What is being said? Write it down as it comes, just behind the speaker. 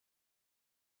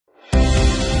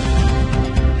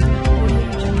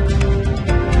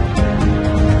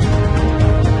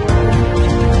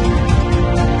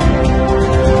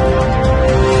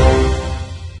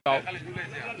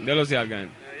delloo si gaañ.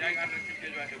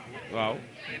 waaw.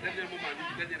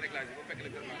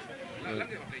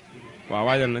 waaw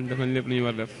waajal nañ def nañ lépp lu ñu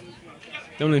war def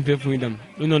dem nañ fépp fu ñu dem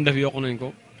lu ñu doon def yokku nañ ko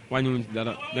wàññiwuñ ci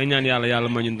dara day ñaan yàlla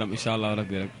may ñu ndam incha allah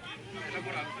rabbi rek.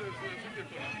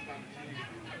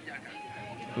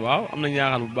 waaw am nañ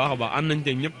yaakaar bu baax a baax ànd nañ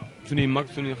tey ñëpp suñuy mag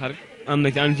suñuy xarit ànd na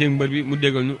ci ànd ceeg mbër bi mu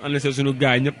déggal ñu ànd see suñu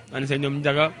gaay ñëpp ànd see ñoom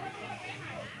Njaga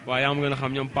waaw yaa ma gën a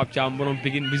xam ñoom Pape Thiam borom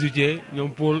Pikine Bijoutier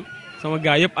ñoom Paul sama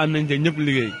gaay yëpp ànd nañ tey ñëpp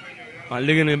liggéey waaw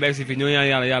liggéey nañ ba egsi fii ñoo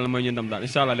ñaan yàlla may ñu ndam daal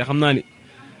incha allah de xam naa ni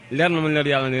leer na ma leer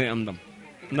yàlla dinañ am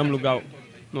ndam lu gaaw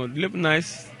non lépp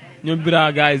nice ñoom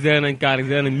bira gaay yi géré nañ kaar yi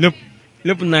géré nañ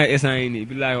lépp nice instant yi nii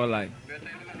billaahi wallaahi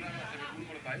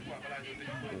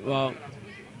waaw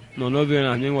non non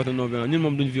violence ñu ngi woote non violence ñun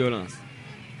moom duñ violence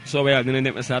soobee yàlla dinañ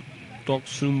dem esaat toog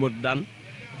suñu mbër daan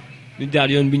ñu jaar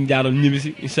yoon bi ñu jaaroon ñibbisi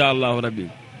incha allahu rabbi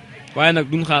waaye nag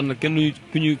duñ xaar nag kenn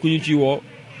ku ñu ciy woo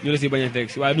ñu la si bañ a teg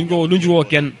si waaye duñ ci woo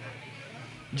kenn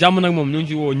jàmm nag moom ñu ngi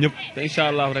ci woo ñëpp te incha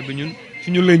allahu rabbi ñun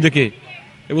su ñun lay njëkkee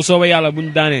te bu soobee yàlla buñ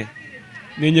daanee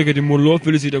ñooy njëkkati Modou Lo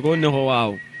félicité ko ne ko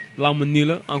waaw làmb nii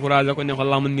la encouragé ko ne ko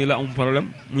làmb nii la amul problème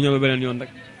mu ñëw beneen yoon rek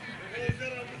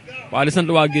waaw di sant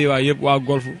waa Guédiawaye yëpp waa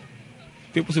golf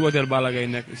fépp supporter Balla Gaye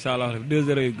nekk incha allah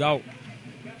 2-0 yu gaaw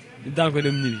di daan ko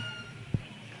dem ñibbi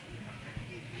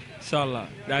incha allah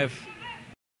jaayef